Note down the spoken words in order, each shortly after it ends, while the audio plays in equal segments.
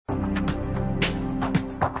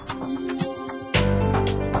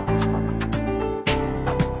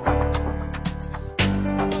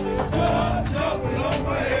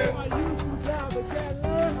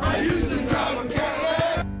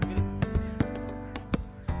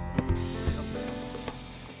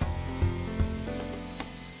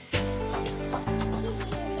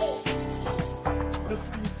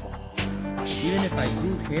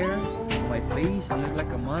hair, on my face, and look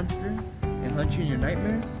like a monster, and hunt you in your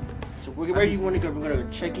nightmares? So where do you want to go? We're going to go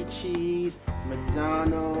Chuck E. Cheese,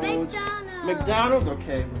 McDonald's. McDonald's?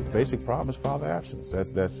 Okay. The basic problem is father absence.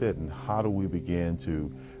 That's it. And how do we begin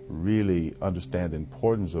to really understand the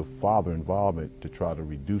importance of father involvement to try to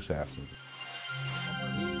reduce absence?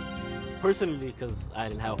 Personally, because I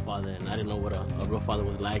didn't have a father and I didn't know what a real father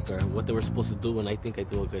was like or what they were supposed to do, and I think I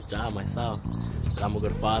do a good job myself. That I'm a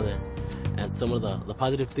good father. And some of the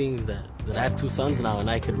positive things that I have 2 sons now and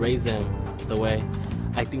I could raise them the way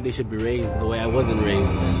I think they should be raised, the way I wasn't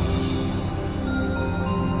raised.